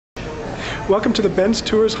Welcome to the Ben's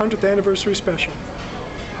Tours 100th Anniversary Special.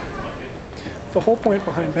 The whole point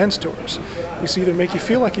behind Ben's Tours is to either make you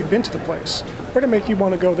feel like you've been to the place, or to make you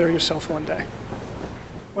want to go there yourself one day.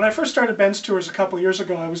 When I first started Ben's Tours a couple years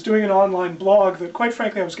ago, I was doing an online blog that, quite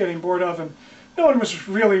frankly, I was getting bored of, and no one was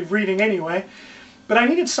really reading anyway. But I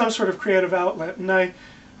needed some sort of creative outlet, and I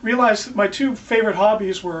realized that my two favorite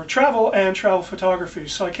hobbies were travel and travel photography.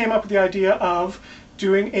 So I came up with the idea of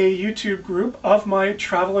doing a YouTube group of my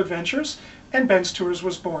travel adventures, and Ben's Tours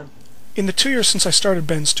was born. In the 2 years since I started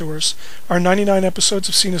Ben's Tours, our 99 episodes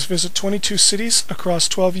have seen us visit 22 cities across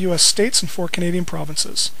 12 US states and 4 Canadian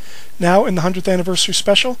provinces. Now, in the 100th Anniversary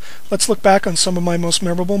Special, let's look back on some of my most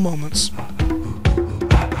memorable moments.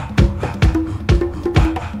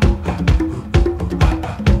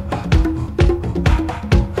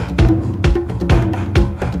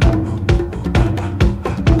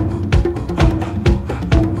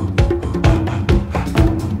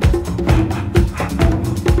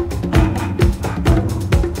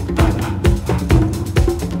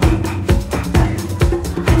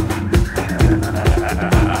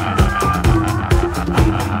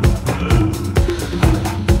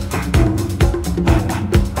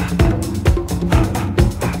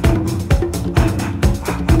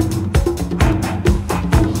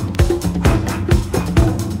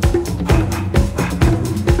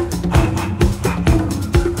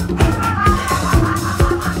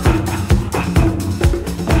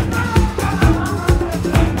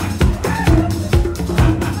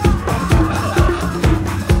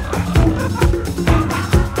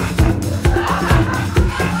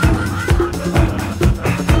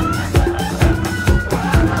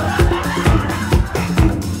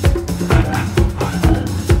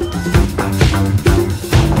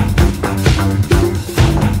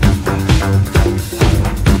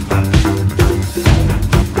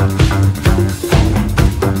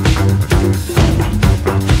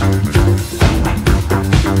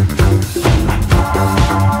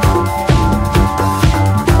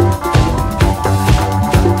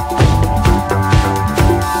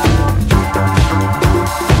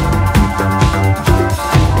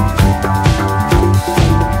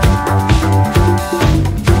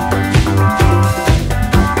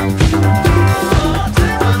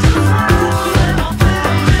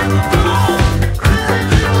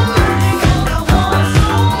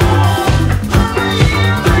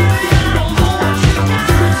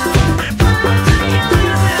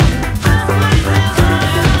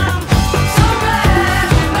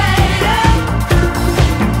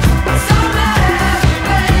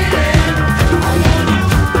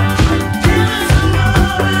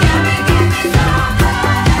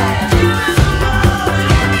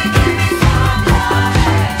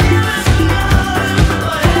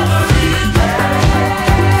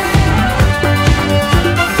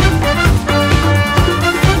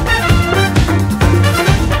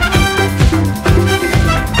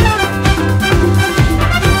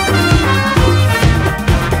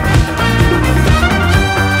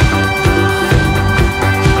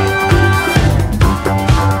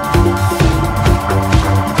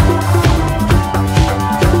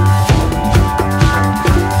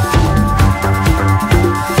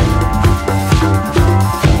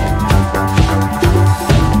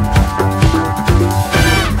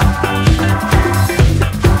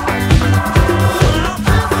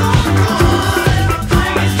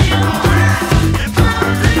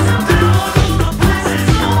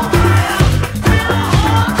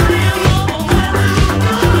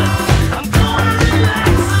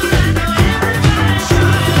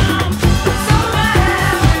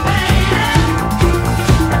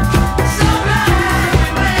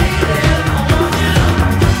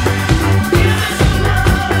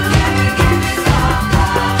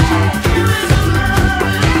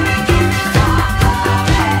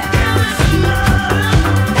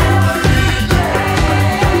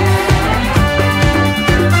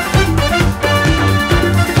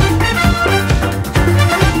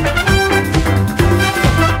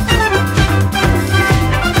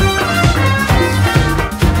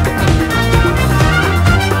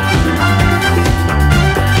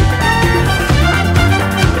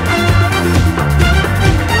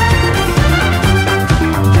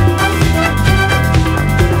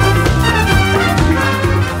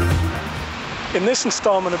 In this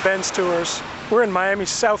installment of Ben's Tours, we're in Miami's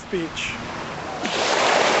South Beach.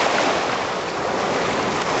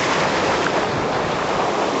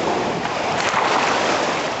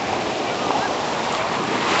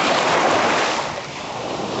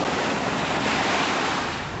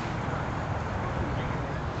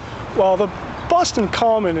 While the Boston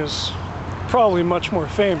Common is probably much more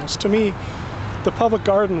famous, to me, the Public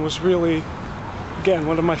Garden was really Again,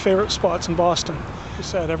 one of my favorite spots in Boston. Like I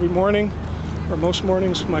said, every morning, or most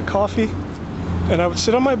mornings, with my coffee, and I would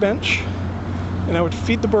sit on my bench, and I would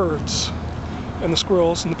feed the birds, and the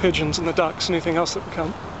squirrels, and the pigeons, and the ducks, and anything else that would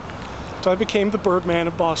come. So I became the Birdman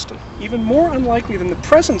of Boston. Even more unlikely than the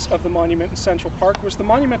presence of the monument in Central Park was the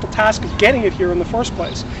monumental task of getting it here in the first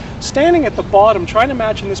place. Standing at the bottom, trying to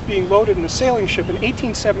imagine this being loaded in a sailing ship in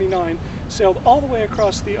 1879, sailed all the way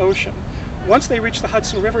across the ocean. Once they reached the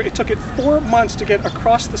Hudson River, it took it 4 months to get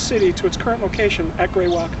across the city to its current location at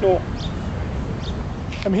Greywalk Knoll.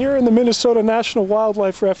 I'm here in the Minnesota National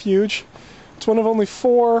Wildlife Refuge. It's one of only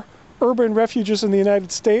 4 urban refuges in the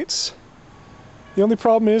United States. The only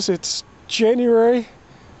problem is it's January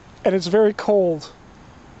and it's very cold,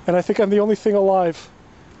 and I think I'm the only thing alive.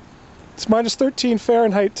 It's minus 13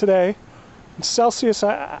 Fahrenheit today. In Celsius,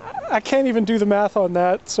 I can't even do the math on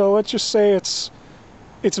that, so let's just say it's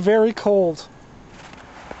very cold.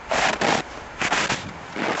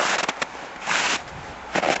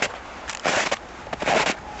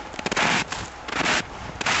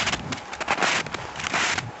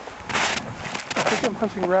 I think I'm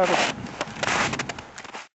hunting rabbits.